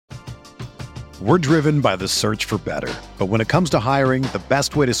We're driven by the search for better. But when it comes to hiring, the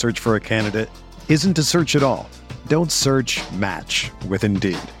best way to search for a candidate isn't to search at all. Don't search, match with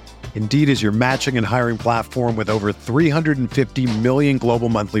Indeed. Indeed is your matching and hiring platform with over 350 million global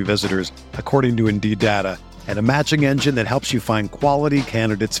monthly visitors, according to Indeed data, and a matching engine that helps you find quality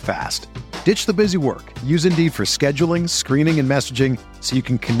candidates fast. Ditch the busy work. Use Indeed for scheduling, screening, and messaging so you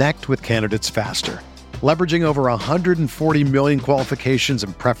can connect with candidates faster. Leveraging over 140 million qualifications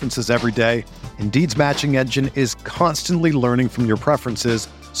and preferences every day, Indeed's matching engine is constantly learning from your preferences,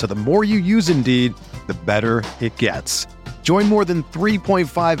 so the more you use Indeed, the better it gets. Join more than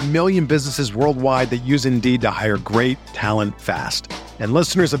 3.5 million businesses worldwide that use Indeed to hire great talent fast. And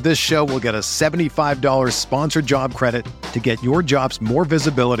listeners of this show will get a $75 sponsored job credit to get your jobs more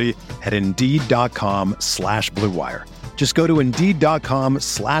visibility at Indeed.com/Blue Wire. Just go to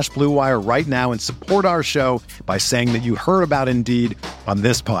Indeed.com/Blue Wire right now and support our show by saying that you heard about Indeed on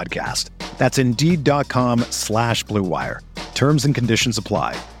this podcast. That's Indeed.com/Blue Wire. Terms and conditions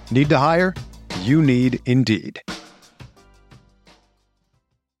apply. Need to hire? You need Indeed.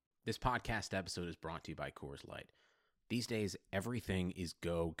 This podcast episode is brought to you by Coors Light. These days, everything is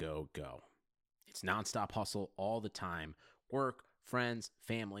go, go, go. It's nonstop hustle all the time. Work, friends,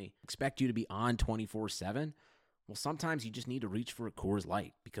 family, expect you to be on 24/7. Well, sometimes you just need to reach for a Coors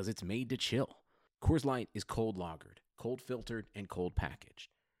Light because it's made to chill. Coors Light is cold lagered, cold filtered, and cold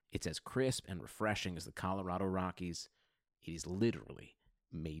packaged. It's as crisp and refreshing as the Colorado Rockies. It is literally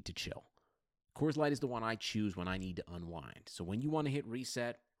made to chill. Coors Light is the one I choose when I need to unwind. So when you want to hit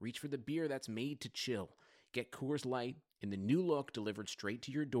reset, reach for the beer that's made to chill. Get Coors Light in the new look delivered straight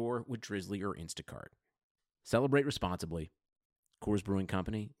to your door with Drizzly or Instacart. Celebrate responsibly. Coors Brewing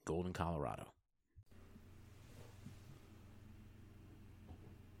Company, Golden, Colorado.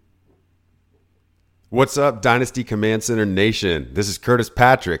 What's up, Dynasty Command Center Nation? This is Curtis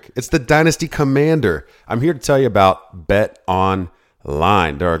Patrick. It's the Dynasty Commander. I'm here to tell you about Bet Online.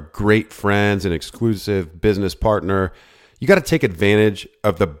 They're our great friends and exclusive business partner. You got to take advantage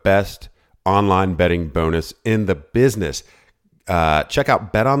of the best online betting bonus in the business. Check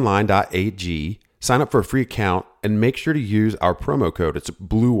out betonline.ag, sign up for a free account, and make sure to use our promo code. It's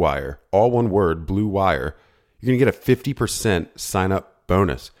Blue Wire, all one word, Blue Wire. You're going to get a 50% sign up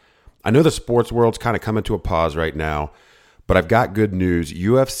bonus. I know the sports world's kind of coming to a pause right now, but I've got good news.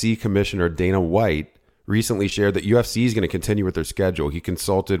 UFC Commissioner Dana White recently shared that UFC is going to continue with their schedule. He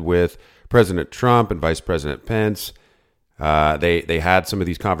consulted with President Trump and Vice President Pence. They had some of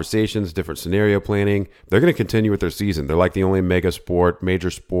these conversations, different scenario planning. They're going to continue with their season. They're like the only major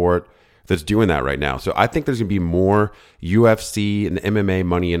sport that's doing that right now. So I think there's going to be more UFC and MMA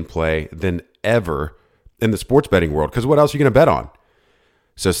money in play than ever in the sports betting world, because what else are you going to bet on?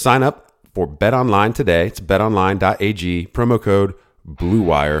 So sign up for Bet Online today. It's betonline.ag, promo code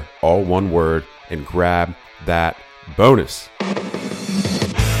BlueWire, all one word, and grab that bonus.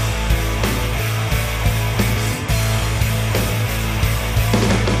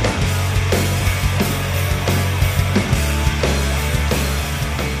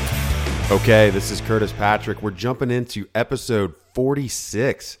 Okay, this is Curtis Patrick. We're jumping into episode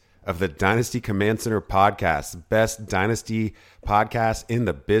 46 of the Dynasty Command Center podcast, the best Dynasty podcast in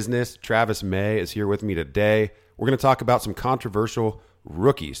the business. Travis May is here with me today. We're going to talk about some controversial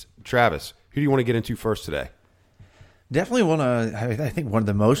rookies. Travis, who do you want to get into first today? Definitely want to. I think one of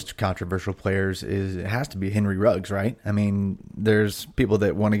the most controversial players has to be Henry Ruggs, right? I mean, there's people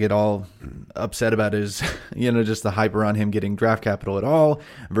that want to get all upset about his, just the hype around him getting draft capital at all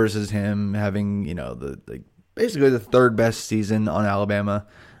versus him having, basically the third best season on Alabama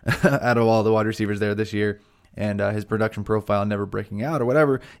out of all the wide receivers there this year, and his production profile never breaking out or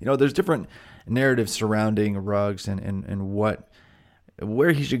whatever. There's different narratives surrounding Ruggs and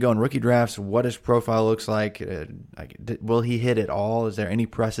where he should go in rookie drafts, what his profile looks like. Will he hit at all? Is there any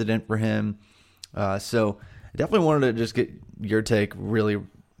precedent for him? So I definitely wanted to just get your take really,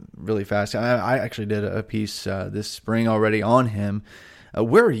 really fast. I actually did a piece this spring already on him.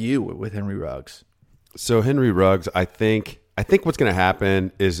 Where are you with Henry Ruggs? So Henry Ruggs, I think what's going to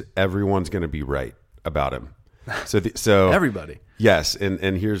happen is everyone's going to be right about him. So everybody. Yes,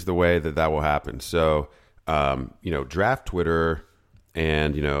 and here's the way that will happen. So, draft Twitter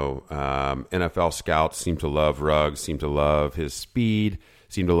and, NFL scouts seem to love Ruggs, seem to love his speed,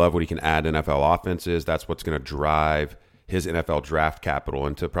 seem to love what he can add to NFL offenses. That's what's going to drive his NFL draft capital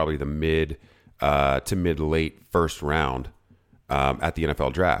into probably the mid to mid-late first round at the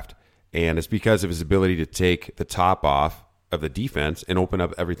NFL draft. And it's because of his ability to take the top off of the defense and open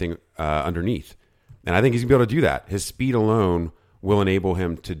up everything underneath. And I think he's going to be able to do that. His speed alone will enable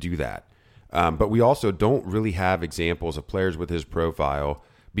him to do that. But we also don't really have examples of players with his profile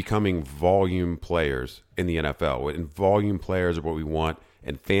becoming volume players in the NFL. And volume players are what we want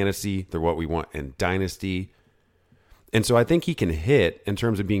in fantasy. They're what we want in dynasty. And so I think he can hit in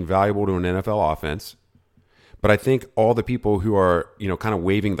terms of being valuable to an NFL offense. But I think all the people who are, kind of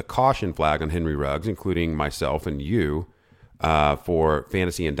waving the caution flag on Henry Ruggs, including myself and you, for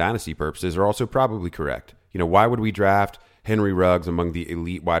fantasy and dynasty purposes, are also probably correct. Why would we draft Henry Ruggs among the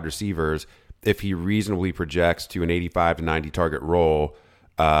elite wide receivers if he reasonably projects to an 85 to 90 target role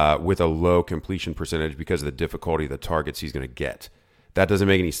with a low completion percentage because of the difficulty of the targets he's going to get? That doesn't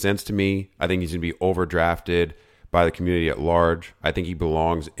make any sense to me. I think he's going to be overdrafted by the community at large. I think he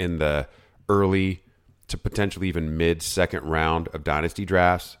belongs in the early to potentially even mid-second round of dynasty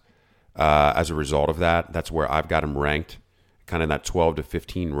drafts. As a result of that, that's where I've got him ranked, kind of in that 12 to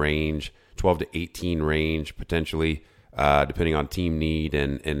 15 range, 12 to 18 range potentially, depending on team need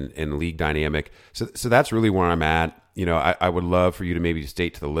and league dynamic. So that's really where I'm at. I would love for you to maybe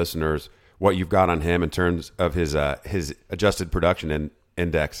state to the listeners what you've got on him in terms of his adjusted production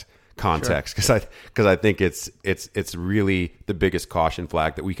index context, because I think it's really the biggest caution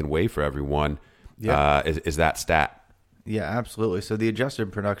flag that we can wave for everyone. Is that stat. Yeah, absolutely. So the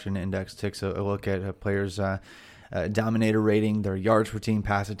adjusted production index takes a look at a player's dominator rating, their yards per team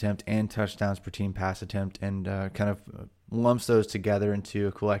pass attempt, and touchdowns per team pass attempt, and kind of lumps those together into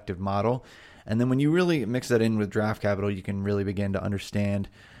a collective model. And then when you really mix that in with draft capital, you can really begin to understand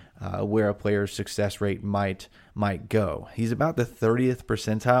where a player's success rate might go. He's about the 30th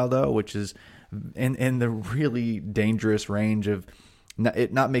percentile, though, which is in the really dangerous range of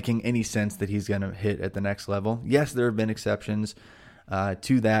it not making any sense that he's going to hit at the next level. Yes, there have been exceptions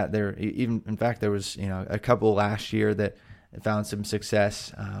to that. In fact, there was a couple last year that found some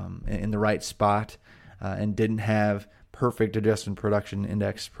success in the right spot and didn't have perfect adjusted production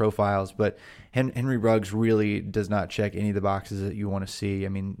index profiles. But Henry Ruggs really does not check any of the boxes that you want to see. I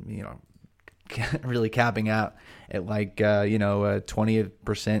mean, really capping out at like a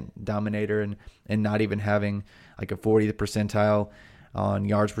 20% dominator and not even having like a 40th percentile on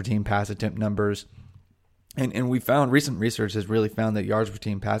yards per team pass attempt numbers. And we found, recent research has really found that yards per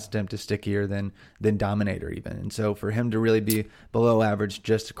team pass attempt is stickier than dominator even. And so for him to really be below average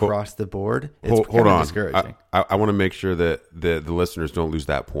just across the board, it's kind of discouraging. I want to make sure that the listeners don't lose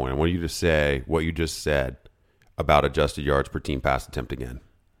that point. I want you to say what you just said about adjusted yards per team pass attempt again.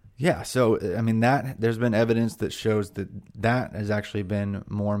 Yeah, so I mean there's been evidence that shows that has actually been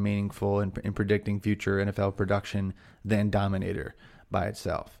more meaningful in predicting future NFL production than dominator by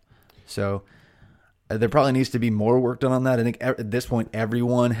itself. So there probably needs to be more work done on that. I think at this point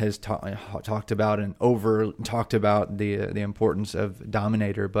everyone has talked about and over talked about the importance of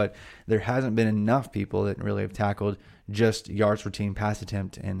dominator, but there hasn't been enough people that really have tackled just yards per team pass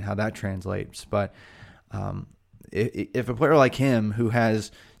attempt and how that translates. But if a player like him, who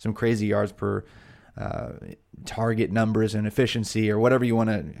has some crazy yards per target numbers and efficiency or whatever you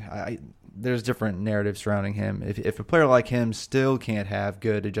want to, there's different narratives surrounding him. If a player like him still can't have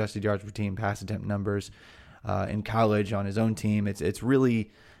good adjusted yards per team pass attempt numbers in college on his own team, it's really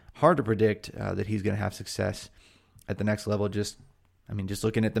hard to predict that he's going to have success at the next level. Just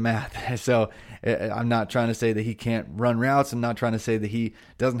looking at the math. So I'm not trying to say that he can't run routes. I'm not trying to say that he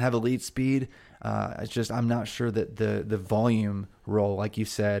doesn't have elite speed. It's just I'm not sure that the volume role, like you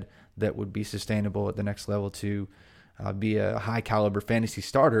said, that would be sustainable at the next level to be a high caliber fantasy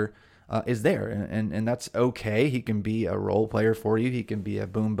starter is there. And that's okay. He can be a role player for you. He can be a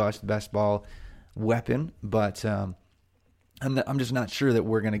boom bust best ball weapon. But I'm just not sure that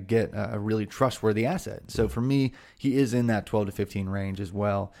we're going to get a really trustworthy asset. So for me, he is in that 12 to 15 range as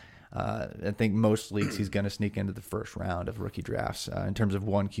well. I think most leagues he's going to sneak into the first round of rookie drafts in terms of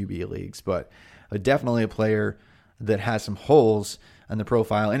 1 QB leagues. But definitely a player that has some holes in the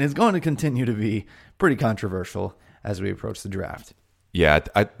profile and is going to continue to be pretty controversial as we approach the draft. Yeah,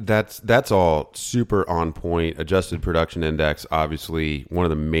 that's all super on point. Adjusted production index, obviously one of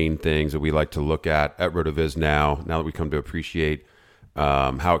the main things that we like to look at RotoViz now that we come to appreciate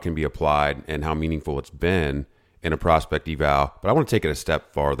how it can be applied and how meaningful it's been in a prospect eval. But I want to take it a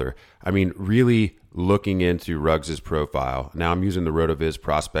step farther. I mean, really looking into Ruggs' profile. Now I'm using the RotoViz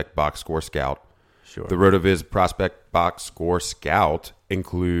Prospect Box Score Scout. Sure. The RotoViz Prospect Box Score Scout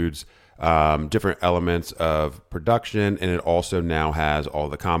includes different elements of production, and it also now has all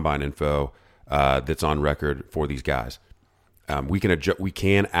the combine info that's on record for these guys. We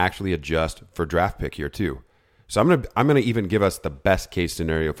can actually adjust for draft pick here too. So I'm gonna even give us the best case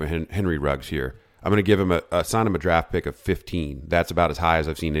scenario for Henry Ruggs here. I'm gonna give him assign him a draft pick of 15. That's about as high as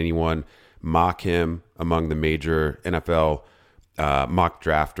I've seen anyone mock him among the major NFL mock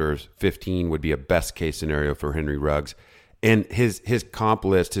drafters. 15 would be a best case scenario for Henry Ruggs. And his comp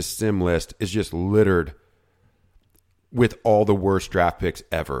list, his sim list is just littered with all the worst draft picks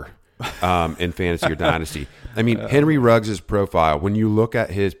ever in fantasy or dynasty. I mean, Henry Ruggs' profile, when you look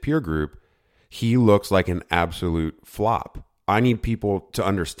at his peer group, he looks like an absolute flop. I need people to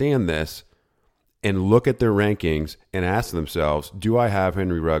understand this and look at their rankings and ask themselves, do I have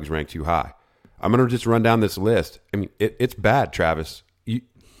Henry Ruggs ranked too high? I'm going to just run down this list. I mean, it's bad, Travis.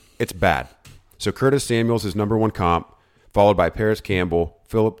 It's bad. So Curtis Samuel's his number one comp, followed by Paris Campbell,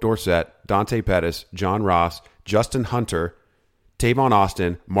 Philip Dorsett, Dante Pettis, John Ross, Justin Hunter, Tavon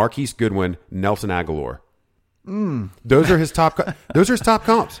Austin, Marquise Goodwin, Nelson Aguilar. Those are his top. Those are his top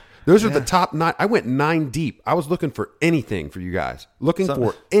comps. Those are the top 9. I went 9 deep. I was looking for anything for you guys.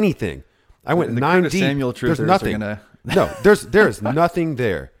 For anything. I went 9 deep. Samuel there's nothing. No, there is nothing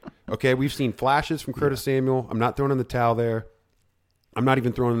there. Okay, we've seen flashes from Curtis Samuel. I'm not throwing in the towel there. I'm not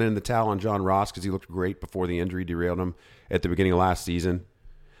even throwing in the towel on John Ross because he looked great before the injury derailed him at the beginning of last season.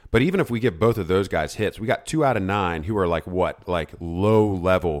 But even if we give both of those guys hits, we got 2 out of 9 who are like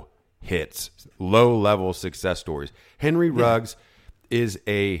low-level hits, low-level success stories. Henry Ruggs is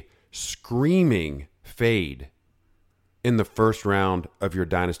a screaming fade in the first round of your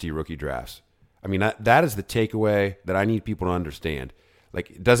dynasty rookie drafts. I mean, that is the takeaway that I need people to understand.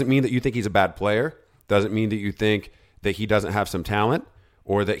 Like, it doesn't mean that you think he's a bad player. Doesn't mean that you think that he doesn't have some talent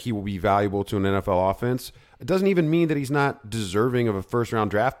or that he will be valuable to an NFL offense. It doesn't even mean that he's not deserving of a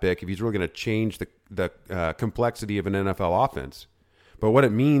first-round draft pick if he's really going to change the complexity of an NFL offense. But what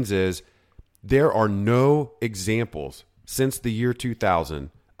it means is there are no examples since the year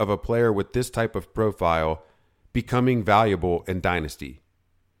 2000 of a player with this type of profile becoming valuable in dynasty.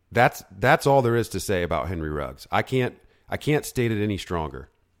 That's all there is to say about Henry Ruggs. I can't state it any stronger.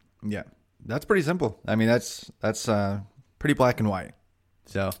 Yeah, that's pretty simple. I mean, that's pretty black and white.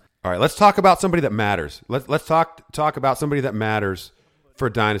 So, all right, let's talk about somebody that matters. Let's talk about somebody that matters for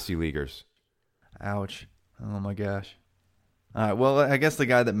dynasty leaguers. Ouch! Oh my gosh. All right, well, I guess the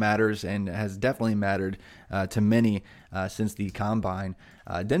guy that matters and has definitely mattered to many since the combine,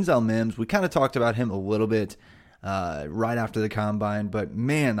 Denzel Mims. We kind of talked about him a little bit right after the combine, but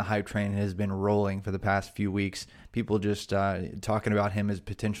man, the hype train has been rolling for the past few weeks. People just talking about him as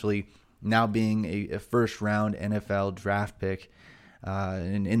potentially now being a first-round NFL draft pick,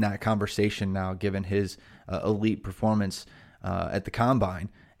 and in that conversation now, given his elite performance at the combine.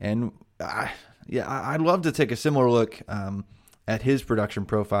 And I'd love to take a similar look at his production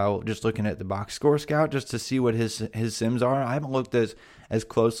profile, just looking at the box score scout, just to see what his sims are. I haven't looked as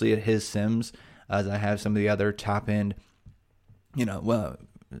closely at his sims as I have some of the other top end,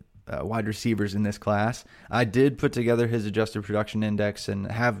 wide receivers in this class. I did put together his adjusted production index and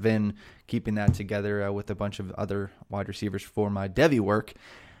have been keeping that together with a bunch of other wide receivers for my Devy work.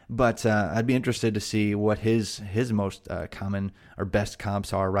 But I'd be interested to see what his most common or best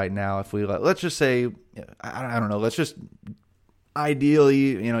comps are right now. If we let's just say, I don't know, let's just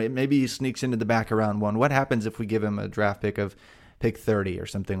ideally, maybe he sneaks into the back around 1. What happens if we give him a draft pick of pick 30 or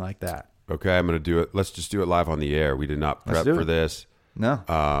something like that? Okay, I'm going to do it. Let's just do it live on the air. We did not prep for this. No.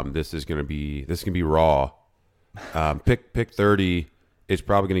 This is going to be raw. Pick 30 is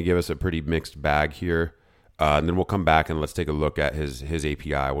probably going to give us a pretty mixed bag here. And then we'll come back and let's take a look at his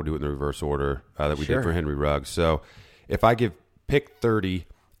API. We'll do it in the reverse order that we did for Henry Ruggs. So if I give pick 30,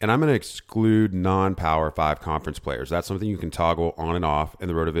 and I'm going to exclude non-Power 5 conference players. That's something you can toggle on and off in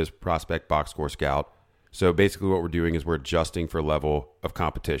the RotoViz Prospect Box Score Scout. So basically what we're doing is we're adjusting for level of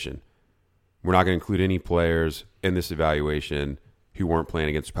competition. We're not going to include any players in this evaluation who weren't playing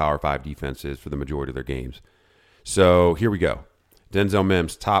against Power 5 defenses for the majority of their games. So here we go. Denzel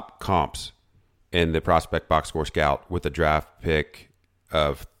Mims, top comps in the Prospect Box Score Scout with a draft pick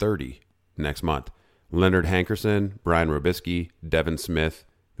of 30 next month. Leonard Hankerson, Brian Robisky, Devin Smith.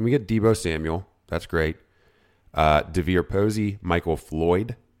 And we get Deebo Samuel. That's great. DeVere Posey, Michael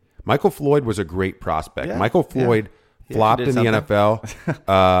Floyd. Michael Floyd was a great prospect. Yeah, Michael Floyd flopped in the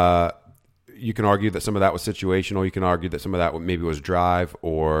NFL. You can argue that some of that was situational. You can argue that some of that maybe was drive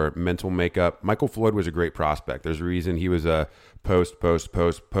or mental makeup. Michael Floyd was a great prospect. There's a reason he was a post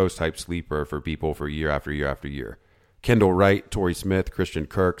type sleeper for people for year after year after year. Kendall Wright, Torrey Smith, Christian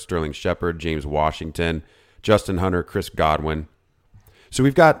Kirk, Sterling Shepard, James Washington, Justin Hunter, Chris Godwin. So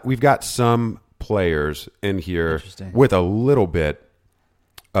we've got some players in here with a little bit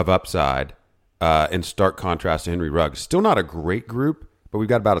of upside in stark contrast to Henry Ruggs. Still not a great group, but we've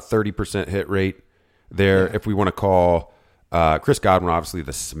got about a 30% hit rate there. Yeah. If we want to call Chris Godwin, obviously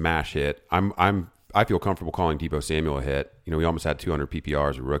the smash hit. I feel comfortable calling Deebo Samuel a hit. He almost had 200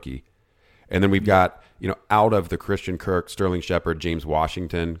 PPR as a rookie. And then we've got, out of the Christian Kirk, Sterling Shepard, James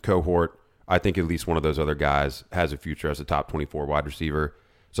Washington cohort, I think at least one of those other guys has a future as a top 24 wide receiver.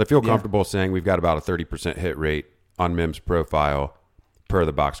 So I feel comfortable saying we've got about a 30% hit rate on Mims' profile per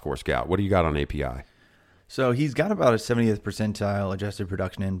the box score scout. What do you got on API? So he's got about a 70th percentile adjusted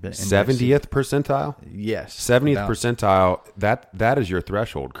production index. 70th percentile? Yes. 70th percentile, that is your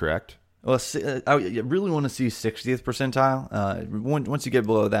threshold, correct? Well, I really want to see 60th percentile. Once you get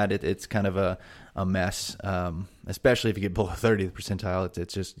below that, it's kind of a mess, especially if you get below 30th percentile.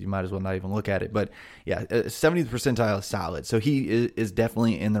 It's just, you might as well not even look at it. But yeah, 70th percentile is solid. So he is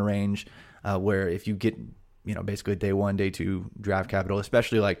definitely in the range where if you get, basically day 1, day 2 draft capital,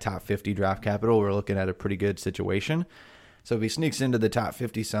 especially like top 50 draft capital, we're looking at a pretty good situation. So if he sneaks into the top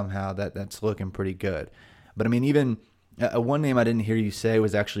 50 somehow, that's looking pretty good. But I mean, even one name I didn't hear you say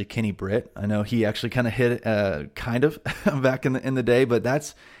was actually Kenny Britt. I know he actually kind of hit back in the day,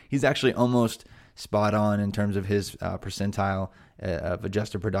 but he's actually almost spot on in terms of his percentile of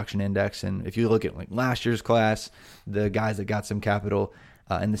adjusted production index. And if you look at like last year's class, the guys that got some capital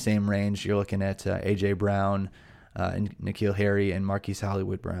in the same range, you're looking at A.J. Brown, and N'Keal Harry, and Marquise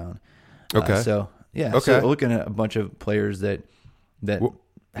Hollywood Brown. Okay. So looking at a bunch of players that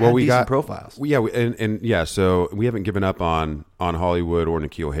we got profiles. So we haven't given up on Hollywood or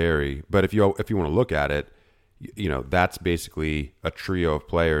N'Keal Harry, but if you want to look at it, that's basically a trio of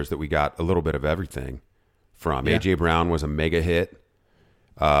players that we got a little bit of everything from. Yeah. A.J. Brown was a mega hit.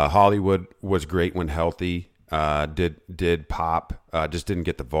 Hollywood was great when healthy. Did pop, just didn't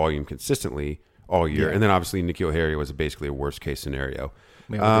get the volume consistently all year. Yeah. And then obviously N'Keal Harry was basically a worst case scenario.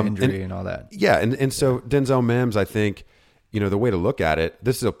 With the injury and all that. Yeah. And so Denzel Mims, I think, the way to look at it,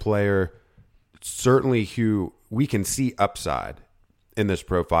 this is a player certainly who we can see upside in this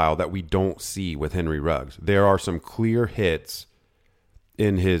profile that we don't see with Henry Ruggs. There are some clear hits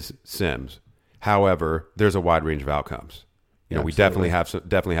in his sims. However, there's a wide range of outcomes. We definitely have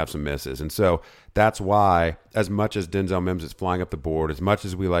some misses. And so that's why, as much as Denzel Mims is flying up the board, as much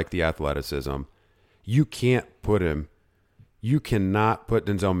as we like the athleticism, you cannot put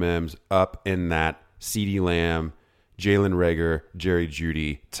Denzel Mims up in that CeeDee Lamb, Jalen Reagor, Jerry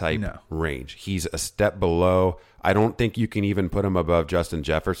Jeudy type range. He's a step below. I don't think you can even put him above Justin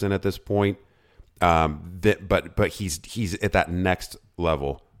Jefferson at this point. But he's at that next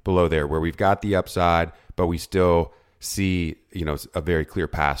level below there where we've got the upside, but we still see a very clear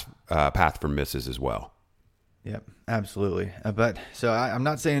path for misses as well. Yep, absolutely. But so I'm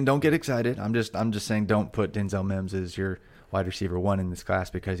not saying don't get excited. I'm just saying don't put Denzel Mims as your wide receiver 1 in this class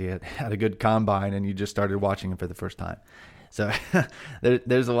because he had a good combine and you just started watching him for the first time. So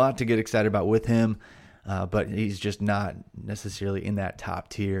there's a lot to get excited about with him, but he's just not necessarily in that top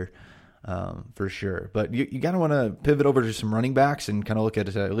tier for sure. But you kind of want to pivot over to some running backs and kind of look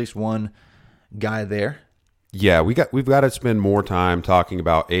at least one guy there. Yeah, we've got to spend more time talking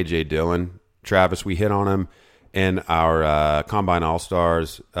about A.J. Dillon. Travis, we hit on him in our Combine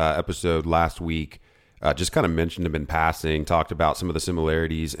All-Stars episode last week. Just kind of mentioned him in passing, talked about some of the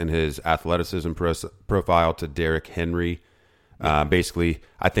similarities in his athleticism profile to Derrick Henry. Basically,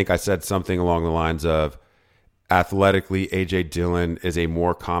 I think I said something along the lines of athletically, A.J. Dillon is a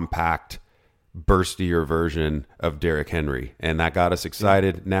more compact, burstier version of Derrick Henry. And that got us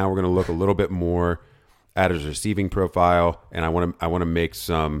excited. Now we're going to look a little bit more at his receiving profile, and I want to make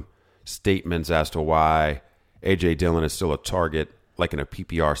some statements as to why A.J. Dillon is still a target, like in a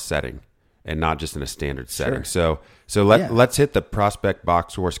PPR setting, and not just in a standard setting. Sure. So let's hit the prospect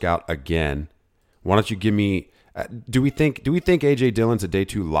box score scout again. Why don't you give me? Do we think A.J. Dillon's a day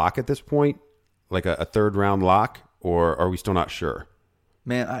 2 lock at this point, like a 3rd round lock, or are we still not sure?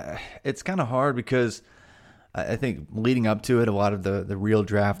 Man, it's kind of hard because I think leading up to it, a lot of the real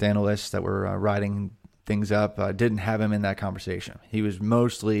draft analysts that were writing things up didn't have him in that conversation. He was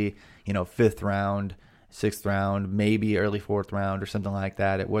mostly 5th round, 6th round, maybe early 4th round or something like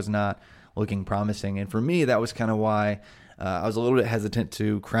that. It was not looking promising, and for me that was kind of why I was a little bit hesitant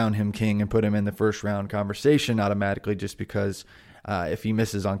to crown him king and put him in the 1st round conversation automatically, just because if he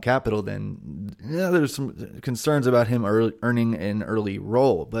misses on capital, then there's some concerns about him earning an early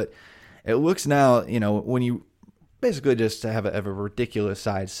role. But it looks now, when you basically just have a ridiculous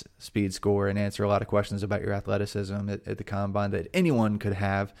size speed score and answer a lot of questions about your athleticism at the combine that anyone could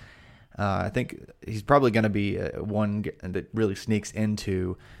have. I think he's probably going to be one that really sneaks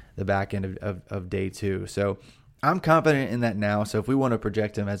into the back end of day 2. So I'm confident in that now. So if we want to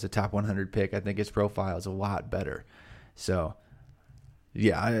project him as a top 100 pick, I think his profile is a lot better. So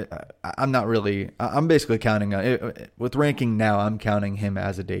yeah, I'm not really. I'm basically counting with ranking now. I'm counting him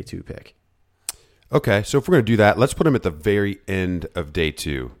as a day 2 pick. Okay, so if we're going to do that, let's put him at the very end of day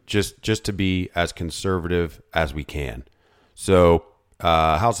 2, just to be as conservative as we can. So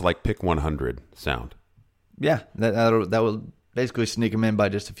how's like pick 100 sound? Yeah, that will basically sneak him in by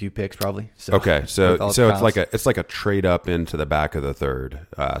just a few picks, probably. So, okay, so it's like a trade up into the back of the third.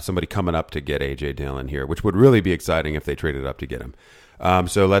 Somebody coming up to get A.J. Dillon here, which would really be exciting if they traded up to get him.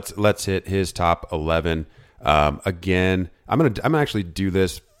 So let's hit his top 11. Again, I'm gonna actually do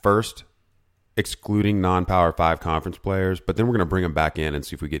this first, excluding non-Power 5 conference players, but then we're gonna bring them back in and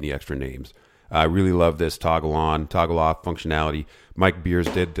see if we get any extra names. I really love this toggle on, toggle off functionality. Mike Beers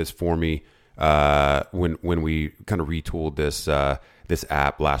did this for me when we kind of retooled this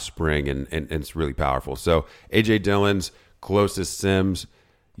app last spring, and it's really powerful. So A.J. Dillon's closest Sims,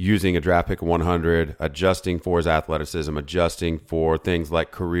 using a draft pick of 100, adjusting for his athleticism, adjusting for things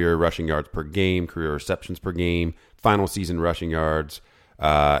like career rushing yards per game, career receptions per game, final season rushing yards,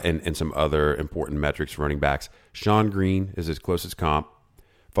 and some other important metrics for running backs. Sean Green is his closest comp,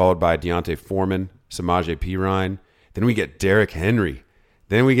 followed by Deontay Foreman, Samaje Perine. Then we get Derrick Henry.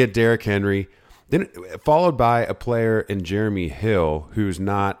 Then followed by a player in Jeremy Hill, who's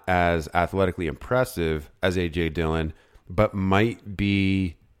not as athletically impressive as A.J. Dillon, but might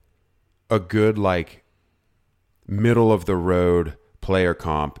be a good, like, middle of the road player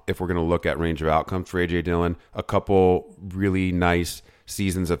comp if we're going to look at range of outcomes for A.J. Dillon. A couple really nice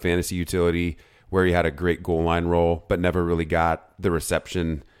seasons of fantasy utility where he had a great goal line role, but never really got the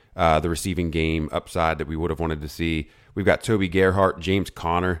the receiving game upside that we would have wanted to see. We've got Toby Gerhart, James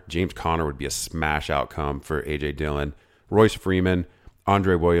Conner. James Conner would be a smash outcome for A.J. Dillon. Royce Freeman,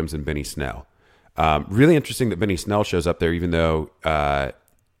 Andre Williams, and Benny Snell. Really interesting that Benny Snell shows up there, even though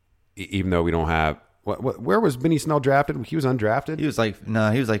we don't have. Where was Benny Snell drafted? He was undrafted. He was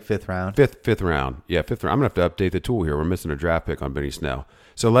like fifth round. Fifth round. Yeah, fifth round. I'm gonna have to update the tool here. We're missing a draft pick on Benny Snell.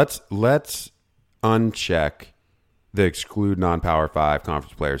 So let's uncheck the exclude non-Power 5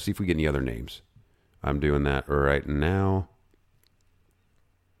 conference players. See if we get any other names. I'm doing that right now.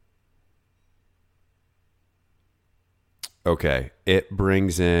 Okay, it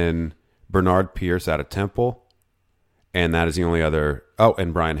brings in Bernard Pierce out of Temple, and that is the only other. Oh,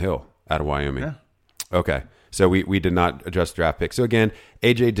 and Brian Hill out of Wyoming. Yeah. Okay, so we did not adjust draft pick. So again,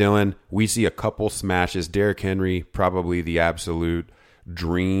 A.J. Dillon, we see a couple smashes. Derrick Henry, probably the absolute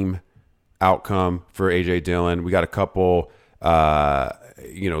dream outcome for A.J. Dillon. We got a couple,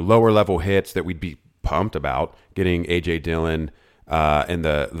 lower level hits that we'd be pumped about getting A.J. Dillon in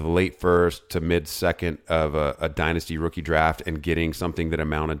the late first to mid second of a dynasty rookie draft, and getting something that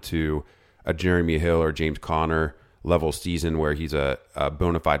amounted to a Jeremy Hill or James Conner level season where he's a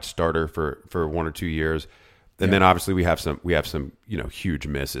bona fide starter for 1 or 2 years. And then obviously we have some huge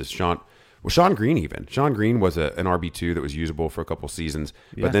misses. Sean Green was an RB2 that was usable for a couple seasons,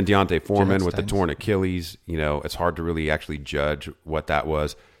 but then Deontay Foreman with the torn Achilles, it's hard to really actually judge what that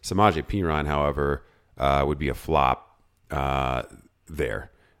was. Samaje Perine, however, would be a flop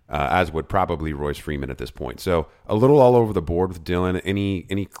there, as would probably Royce Freeman at this point. So a little all over the board with Dillon.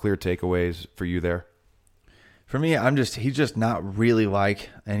 Any clear takeaways for you there? For me, he's just not really like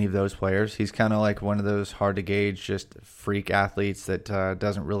any of those players. He's kind of like one of those hard to gauge, just freak athletes that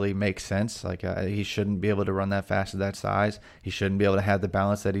doesn't really make sense. Like he shouldn't be able to run that fast at that size. He shouldn't be able to have the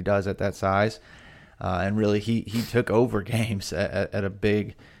balance that he does at that size. And really, he took over games at a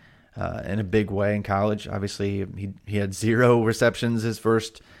big in a big way in college. Obviously, he had 0 receptions his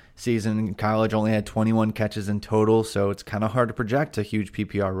first season in college. Only had 21 catches in total, so it's kind of hard to project a huge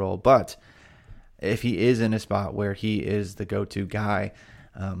PPR role. But if he is in a spot where he is the go-to guy,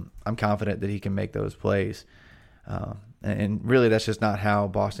 I'm confident that he can make those plays. And really, that's just not how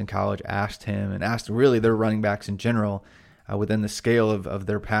Boston College asked him and asked really their running backs in general within the scale of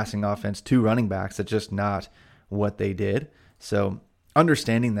their passing offense to running backs. That's just not what they did. So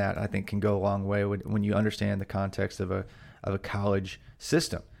understanding that, I think, can go a long way when you understand the context of a college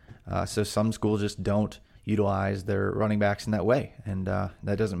system. So some schools just don't utilize their running backs in that way, and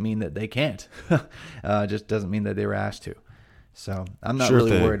that doesn't mean that they can't. Just doesn't mean that they were asked to. So I'm not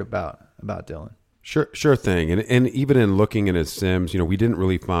really worried about Dillon. Sure thing. And even in looking at his Sims, we didn't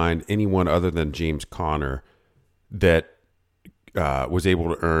really find anyone other than James Conner that was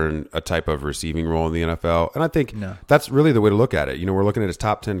able to earn a type of receiving role in the NFL. And I think that's really the way to look at it. We're looking at his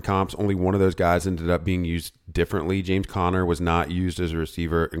top 10 comps. Only one of those guys ended up being used differently. James Conner was not used as a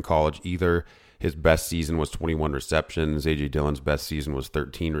receiver in college either. His best season was 21 receptions. A.J. Dillon's best season was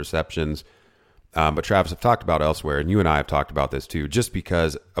 13 receptions. But Travis, I've talked about elsewhere, and you and I have talked about this too. Just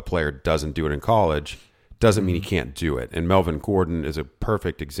because a player doesn't do it in college doesn't mean he can't do it. And Melvin Gordon is a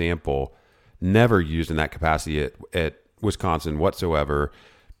perfect example. Never used in that capacity at Wisconsin whatsoever.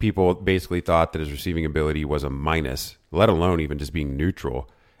 People basically thought that his receiving ability was a minus, let alone even just being neutral.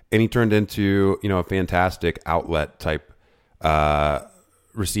 And he turned into a fantastic outlet type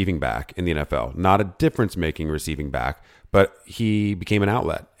receiving back in the NFL, not a difference-making receiving back, but he became an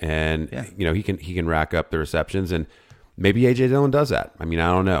outlet, and he can rack up the receptions, and maybe A.J. Dillon does that. I mean,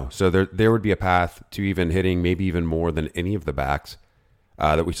 I don't know. So there would be a path to even hitting maybe even more than any of the backs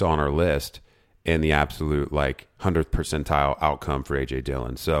that we saw on our list in the absolute 100th percentile outcome for A.J.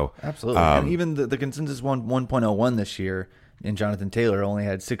 Dillon. So absolutely, and even the consensus 1.01 this year in Jonathan Taylor only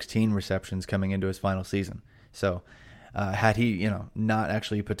had 16 receptions coming into his final season. So had he not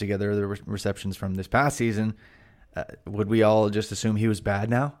actually put together the receptions from this past season, would we all just assume he was bad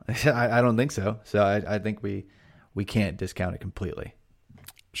now? I don't think so. So I think we can't discount it completely.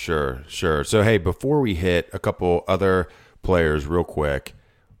 Sure. So, hey, before we hit a couple other players real quick,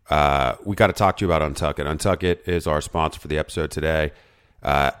 we got to talk to you about Untuck It. Untuck It is our sponsor for the episode today.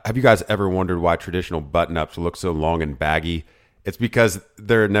 Have you guys ever wondered why traditional button-ups look so long and baggy? It's because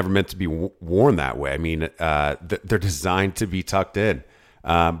they're never meant to be worn that way. I mean, they're designed to be tucked in.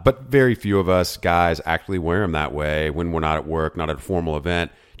 But very few of us guys actually wear them that way when we're not at work, not at a formal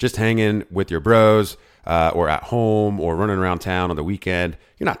event, just hanging with your bros or at home or running around town on the weekend.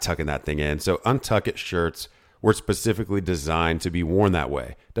 You're not tucking that thing in. So Untuck It shirts were specifically designed to be worn that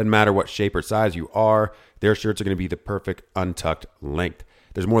way. Doesn't matter what shape or size you are, their shirts are going to be the perfect untucked length.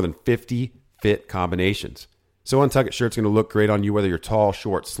 There's more than 50 fit combinations. So Untuck It shirt's going to look great on you whether you're tall,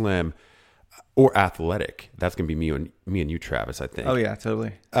 short, slim, or athletic. That's going to be me and you, Travis, I think. Oh, yeah,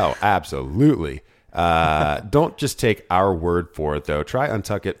 totally. Oh, absolutely. Don't just take our word for it, though. Try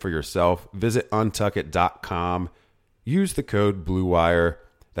Untuck It for yourself. Visit untuckit.com. Use the code BLUEWIRE.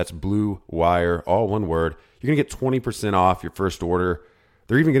 That's BLUEWIRE, all one word. You're going to get 20% off your first order.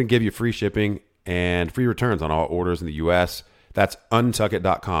 They're even going to give you free shipping and free returns on all orders in the U.S. That's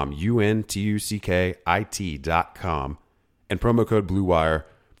untuckit.com, UNTUCKIT.com, and promo code BLUEWIRE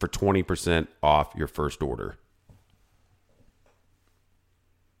for 20% off your first order.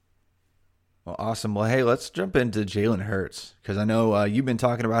 Well, awesome. Well, hey, let's jump into Jalen Hurts, because I know you've been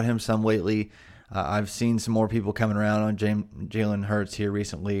talking about him some lately. I've seen some more people coming around on Jalen Hurts here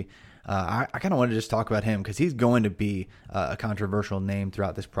recently. I kind of want to just talk about him because he's going to be a controversial name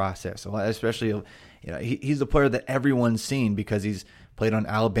throughout this process, especially he's the player that everyone's seen because he's played on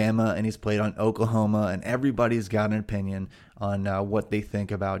Alabama and he's played on Oklahoma, and everybody's got an opinion on what they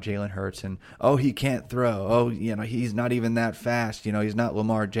think about Jalen Hurts. And, he can't throw. He's not even that fast. He's not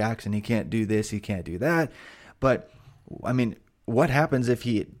Lamar Jackson. He can't do this. He can't do that. But, I mean, what happens if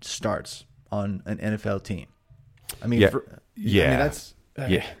he starts on an NFL team? I mean, that's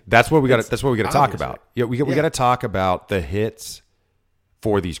what we got. That's what we got to talk about. We got to talk about the hits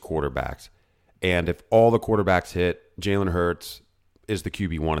for these quarterbacks, and if all the quarterbacks hit, Jalen Hurts is the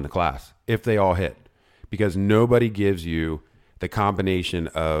QB1 in the class. If they all hit, because nobody gives you the combination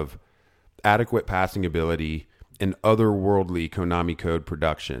of adequate passing ability and otherworldly Konami code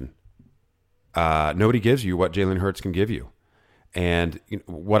production. Nobody gives you what Jalen Hurts can give you. And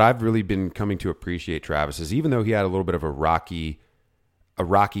what I've really been coming to appreciate, Travis, is even though he had a little bit of a rocky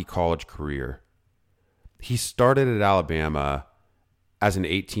college career, he started at Alabama as an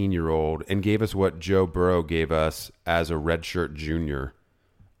 18-year-old and gave us what Joe Burrow gave us as a redshirt junior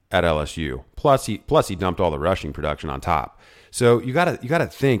at LSU. Plus he dumped all the rushing production on top. So you gotta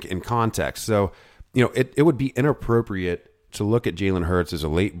think in context. So it would be inappropriate to look at Jalen Hurts as a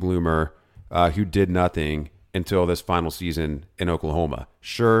late bloomer who did nothing until this final season in Oklahoma.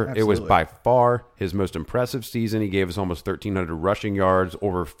 Sure, absolutely. It was by far his most impressive season. He gave us almost 1,300 rushing yards,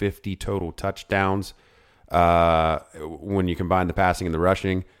 over 50 total touchdowns when you combine the passing and the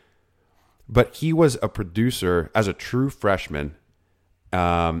rushing. But he was a producer as a true freshman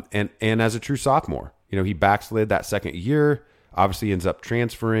and as a true sophomore. He backslid that second year, obviously ends up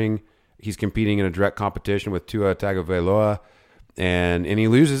transferring. He's competing in a direct competition with Tua Tagovailoa. And he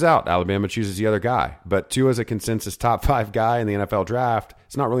loses out. Alabama chooses the other guy. But Tua's a consensus top 5 guy in the NFL draft.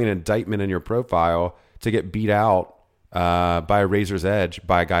 It's not really an indictment in your profile to get beat out by a razor's edge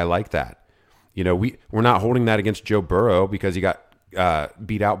by a guy like that. We're not holding that against Joe Burrow because he got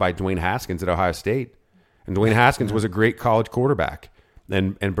beat out by Dwayne Haskins at Ohio State. And Dwayne Haskins was a great college quarterback.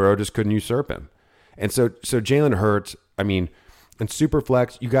 And Burrow just couldn't usurp him. And so Jalen Hurts, I mean, in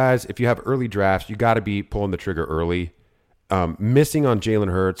Superflex, you guys, if you have early drafts, you got to be pulling the trigger early. Missing on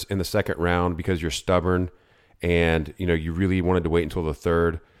Jalen Hurts in the second round because you're stubborn and you really wanted to wait until the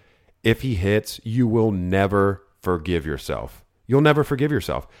third. If he hits, you will never forgive yourself. You'll never forgive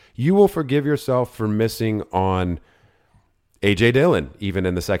yourself. You will forgive yourself for missing on A.J. Dillon, even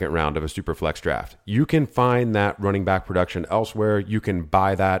in the second round of a Superflex draft. You can find that running back production elsewhere. You can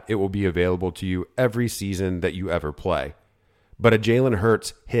buy that. It will be available to you every season that you ever play. But a Jalen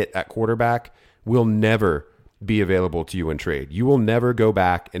Hurts hit at quarterback will never be available to you in trade. You will never go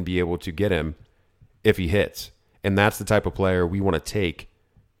back and be able to get him if he hits. And that's the type of player we want to take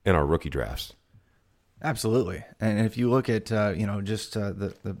in our rookie drafts. Absolutely. And if you look at, just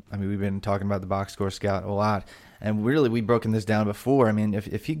we've been talking about the box score scout a lot, and really we've broken this down before. I mean,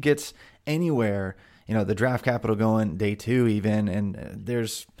 if he gets anywhere, the draft capital going day 2 even, and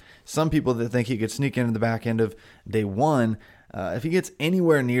there's some people that think he could sneak into the back end of day 1. If he gets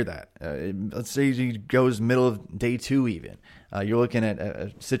anywhere near that, let's say he goes middle of day 2 even, you're looking at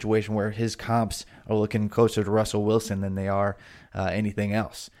a situation where his comps are looking closer to Russell Wilson than they are anything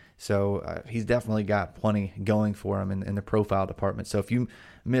else. So he's definitely got plenty going for him in the profile department. So if you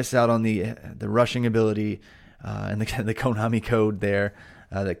miss out on the rushing ability and the Konami code there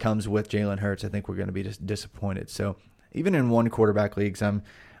that comes with Jalen Hurts, I think we're going to be just disappointed. So even in one quarterback leagues, I'm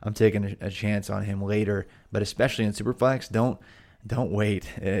taking a chance on him later, but especially in Superflex, don't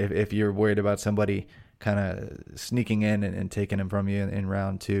wait if you're worried about somebody kind of sneaking in and taking him from you in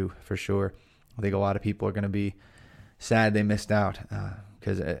round 2 for sure. I think a lot of people are going to be sad they missed out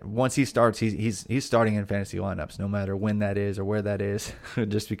because once he starts, he's starting in fantasy lineups, no matter when that is or where that is,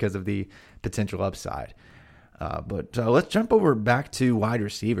 just because of the potential upside. But let's jump over back to wide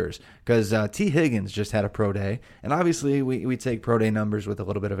receivers because T. Higgins just had a pro day. And obviously we take pro day numbers with a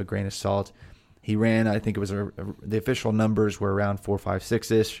little bit of a grain of salt. He ran, I think it was the official numbers were around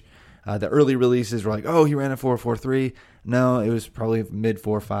 4.56-ish. The early releases were like, oh, he ran a 4.43. No, it was probably mid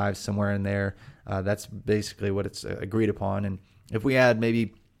 4.5, somewhere in there. That's basically what it's agreed upon. And if we add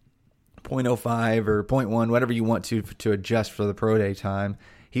maybe 0.05 or 0.1, whatever you want to adjust for the pro day time,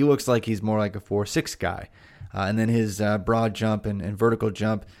 he looks like he's more like a 4.6 guy. And then his broad jump and vertical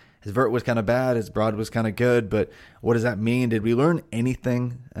jump, his vert was kind of bad, his broad was kind of good. But what does that mean? Did we learn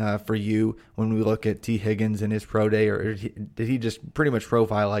anything for you when we look at T. Higgins in his pro day, or did he just pretty much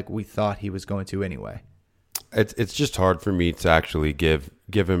profile like we thought he was going to anyway? It's just hard for me to actually give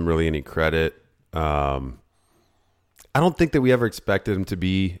him really any credit. I don't think that we ever expected him to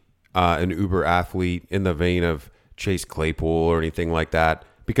be an uber athlete in the vein of Chase Claypool or anything like that,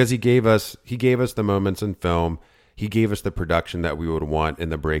 because he gave us the moments in film. He gave us the production that we would want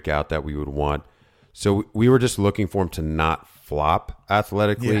and the breakout that we would want. So we were just looking for him to not flop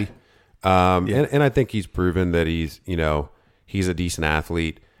athletically. Yeah. And I think he's proven that he's a decent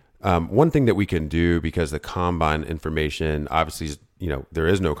athlete. One thing that we can do, because the combine information, obviously, there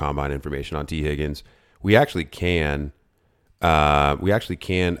is no combine information on T. Higgins. We actually can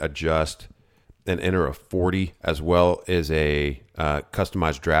adjust and enter a 40 as well as a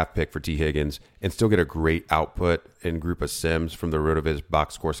customized draft pick for T. Higgins and still get a great output in group of sims from the RotoViz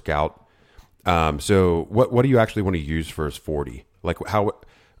box score scout. So what do you actually want to use for his 40? Like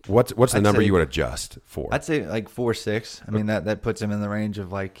what's the number you would adjust for? I'd say like 4.6. I mean, that puts him in the range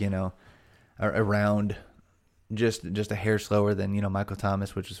of like, around just a hair slower than, Michael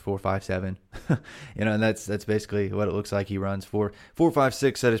Thomas, which is 4.57. And that's basically what it looks like he runs.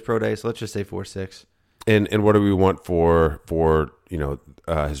 4.56 at his pro day, so let's just say 4.6. And what do we want for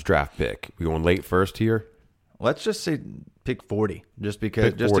his draft pick? We going late first here? Let's just say pick 40, just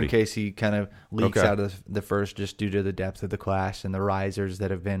in case he kind of leaks out of the first, just due to the depth of the class and the risers that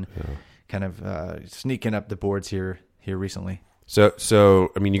have been kind of sneaking up the boards here recently.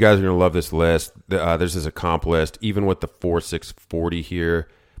 So I mean, you guys are going to love this list. There's this comp list, even with the 4.640 here.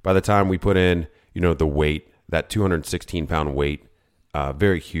 By the time we put in, the weight, that 216-pound weight,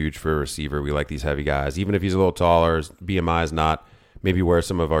 very huge for a receiver. We like these heavy guys. Even if he's a little taller, his BMI is not maybe where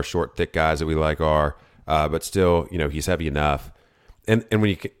some of our short, thick guys that we like are, but still, he's heavy enough. And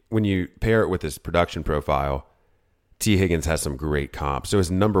when you pair it with his production profile, T. Higgins has some great comp. So his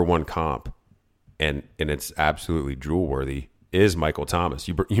number one comp, and it's absolutely drool-worthy, is Michael Thomas.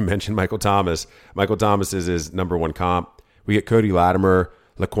 You mentioned Michael Thomas. Michael Thomas is his number one comp. We get Cody Latimer,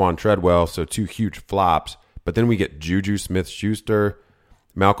 Laquan Treadwell, so 2 huge flops. But then we get Juju Smith-Schuster,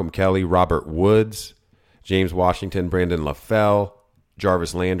 Malcolm Kelly, Robert Woods, James Washington, Brandon LaFell,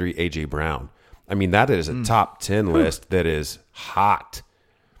 Jarvis Landry, A.J. Brown. I mean, that is a top 10 list that is hot.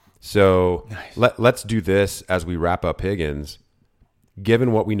 So nice. Let's do this as we wrap up Higgins.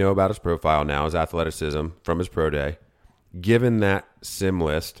 Given what we know about his profile now, his athleticism from his pro day, given that sim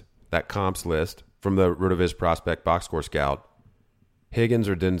list, that comps list from the RotoViz Prospect Box Score Scout, Higgins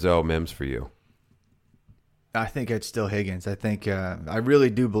or Denzel Mims for you? I think it's still Higgins. I think I really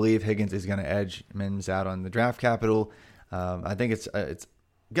do believe Higgins is going to edge Mims out on the draft capital. I think it's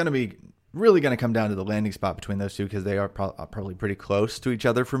going to be really going to come down to the landing spot between those two, because they are probably pretty close to each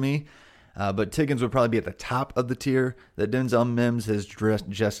other for me. But Higgins would probably be at the top of the tier that Denzel Mims has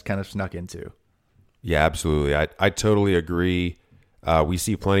just kind of snuck into. Yeah, absolutely. I totally agree. We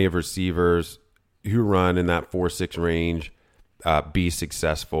see plenty of receivers who run in that 4.6 range be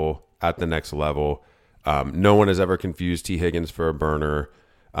successful at the next level. No one has ever confused T. Higgins for a burner.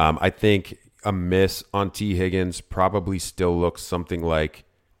 I think a miss on T. Higgins probably still looks something like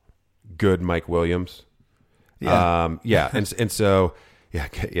good Mike Williams. Yeah. And so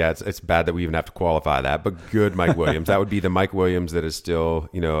it's bad that we even have to qualify that, but good Mike Williams. That would be the Mike Williams that is still,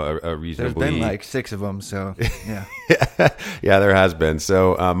 a reasonably. There's been like 6 of them, so yeah. Yeah, there has been.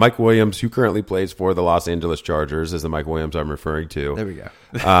 So Mike Williams, who currently plays for the Los Angeles Chargers, is the Mike Williams I'm referring to. There we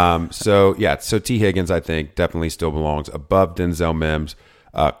go. So T. Higgins, I think, definitely still belongs above Denzel Mims.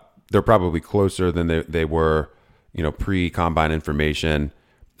 They're probably closer than they were, pre-combine information.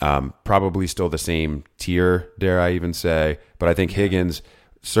 Probably still the same tier, dare I even say. But I think Higgins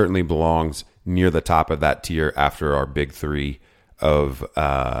certainly belongs near the top of that tier after our big 3 of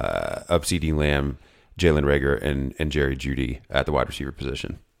CeeDee Lamb, Jalen Reagor, and Jerry Jeudy at the wide receiver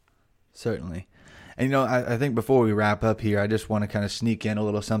position. Certainly. And, I think before we wrap up here, I just want to kind of sneak in a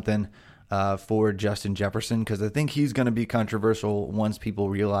little something for Justin Jefferson, because I think he's going to be controversial once people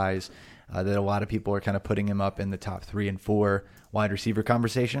realize that a lot of people are kind of putting him up in the top 3 and 4 wide receiver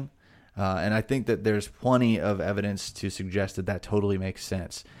conversation. And I think that there's plenty of evidence to suggest that totally makes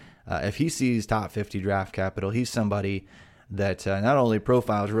sense. If he sees top 50 draft capital, he's somebody that not only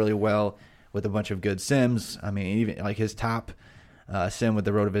profiles really well with a bunch of good sims. I mean, even like his top sim with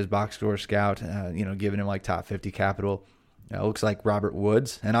the RotoViz box score scout, giving him like top 50 capital. Looks like Robert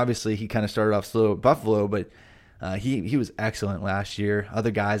Woods. And obviously he kind of started off slow at Buffalo, but he was excellent last year.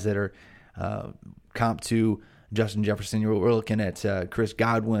 Other guys that are comp to Justin Jefferson, we're looking at Chris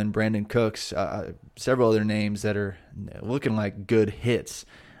Godwin, Brandon Cooks, several other names that are looking like good hits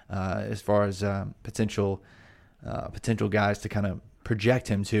as far as potential guys to kind of project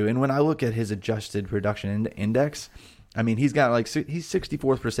him to. And when I look at his adjusted production index, I mean, he's got he's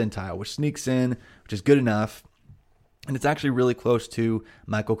 64th percentile, which sneaks in, which is good enough. And it's actually really close to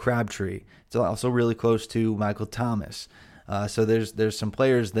Michael Crabtree. It's also really close to Michael Thomas. So there's some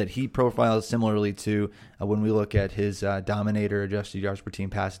players that he profiles similarly to when we look at his dominator, adjusted yards per team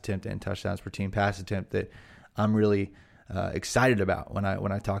pass attempt, and touchdowns per team pass attempt that I'm really excited about when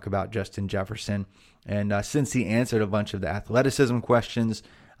I talk about Justin Jefferson. And since he answered a bunch of the athleticism questions,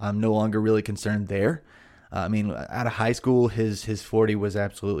 I'm no longer really concerned there. I mean, out of high school, his 40 was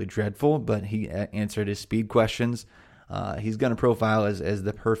absolutely dreadful, but he answered his speed questions. He's going to profile as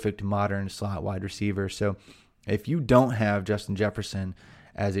the perfect modern slot wide receiver. So if you don't have Justin Jefferson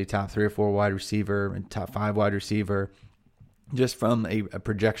as a top 3 or 4 wide receiver and top 5 wide receiver, just from a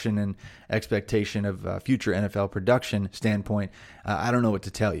projection and expectation of future NFL production standpoint, I don't know what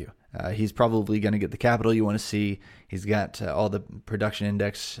to tell you. He's probably going to get the capital you want to see. He's got all the production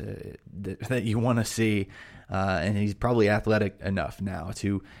index that you want to see, and he's probably athletic enough now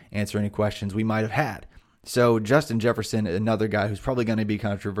to answer any questions we might have had. So Justin Jefferson, another guy who's probably going to be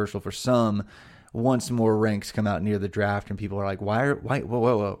controversial for some, once more ranks come out near the draft and people are like,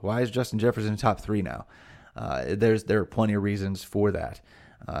 why is Justin Jefferson top 3 now? There are plenty of reasons for that.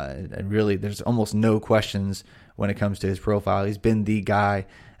 And really, there's almost no questions when it comes to his profile. He's been the guy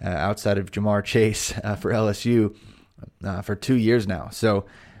outside of Jamar Chase for LSU for 2 years now. So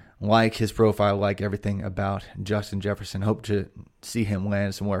like his profile, like everything about Justin Jefferson, hope to see him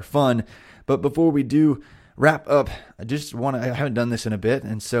land somewhere fun. But before we do wrap up, I haven't done this in a bit,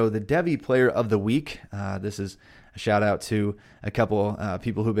 and so the Devy Player of the Week, this is a shout out to a couple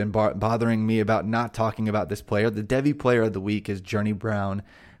people who've been bothering me about not talking about this player. The Devy Player of the Week is Journey Brown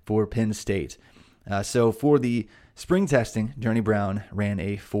for Penn State. So for the spring testing, Journey Brown ran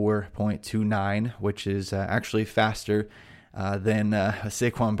a 4.29, which is actually faster than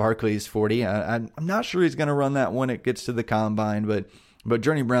Saquon Barkley's 40. I'm not sure he's going to run that when it gets to the combine, but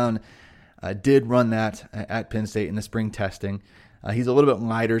Journey Brown did run that at Penn State in the spring testing. He's a little bit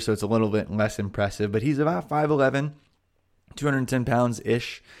lighter, so it's a little bit less impressive, but he's about 5'11", 210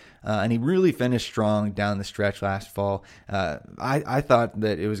 pounds-ish, and he really finished strong down the stretch last fall. I thought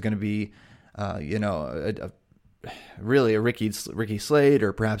that it was going to be, really a Ricky Slade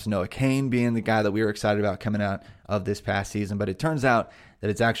or perhaps Noah Cain being the guy that we were excited about coming out of this past season, but it turns out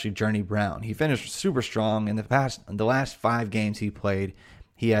that it's actually Journey Brown. He finished super strong in the last 5 games he played.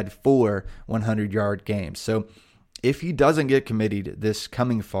 He had 4 100-yard games. So if he doesn't get committed this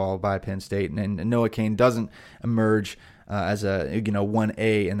coming fall by Penn State and Noah Cain doesn't emerge as a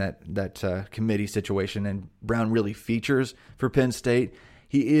 1A in that committee situation and Brown really features for Penn State,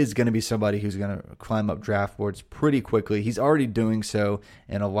 he is going to be somebody who's going to climb up draft boards pretty quickly. He's already doing so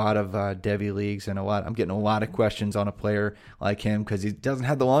in a lot of Devy leagues, and I'm getting a lot of questions on a player like him because he doesn't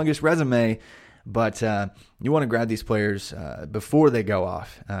have the longest resume. But you want to grab these players before they go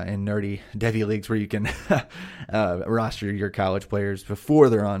off in nerdy Devy leagues where you can roster your college players before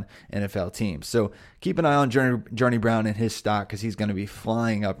they're on NFL teams. So keep an eye on Journey Brown and his stock, because he's going to be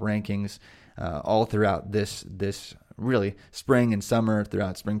flying up rankings all throughout this really spring and summer,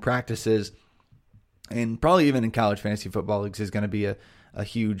 throughout spring practices, and probably even in college fantasy football leagues is going to be a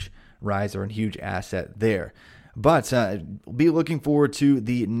huge riser and huge asset there. But be looking forward to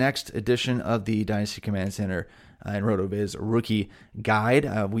the next edition of the Dynasty Command Center and RotoViz Rookie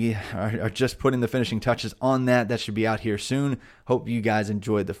Guide. We are just putting the finishing touches on that. That should be out here soon. Hope you guys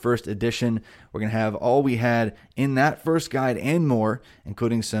enjoyed the first edition. We're going to have all we had in that first guide and more,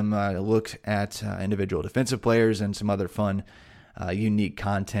 including some looks at individual defensive players and some other fun, unique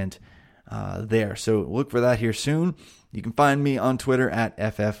content there. So look for that here soon. You can find me on Twitter at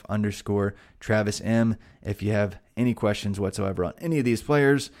FF_TravisM if you have any questions whatsoever on any of these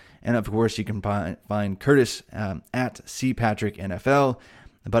players. And of course, you can find Curtis at CPatrickNFL.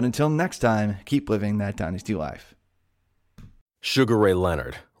 But until next time, keep living that dynasty life. Sugar Ray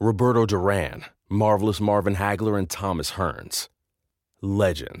Leonard, Roberto Duran, Marvelous Marvin Hagler, and Thomas Hearns.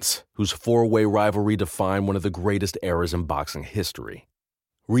 Legends, whose four-way rivalry defined one of the greatest eras in boxing history.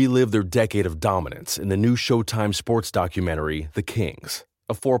 Relive their decade of dominance in the new Showtime sports documentary, The Kings,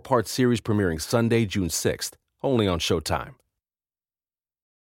 a 4-part series premiering Sunday, June 6th, only on Showtime.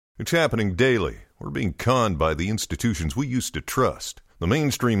 It's happening daily. We're being conned by the institutions we used to trust. The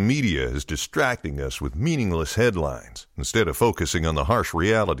mainstream media is distracting us with meaningless headlines instead of focusing on the harsh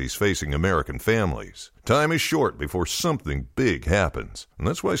realities facing American families. Time is short before something big happens, and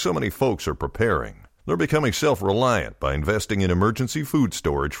that's why so many folks are preparing. They're becoming self-reliant by investing in emergency food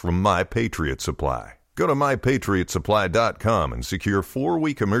storage from My Patriot Supply. Go to MyPatriotSupply.com and secure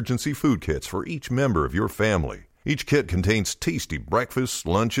 4-week emergency food kits for each member of your family. Each kit contains tasty breakfasts,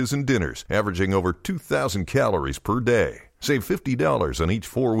 lunches, and dinners, averaging over 2,000 calories per day. Save $50 on each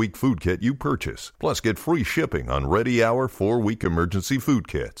 4-week food kit you purchase. Plus, get free shipping on Ready Hour 4-week emergency food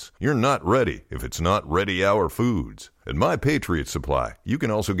kits. You're not ready if it's not Ready Hour Foods. At My Patriot Supply, you can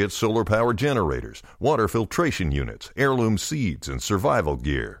also get solar power generators, water filtration units, heirloom seeds, and survival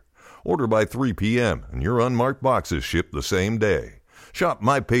gear. Order by 3 p.m. and your unmarked boxes ship the same day. Shop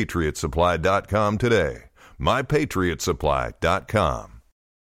MyPatriotSupply.com today. MyPatriotSupply.com.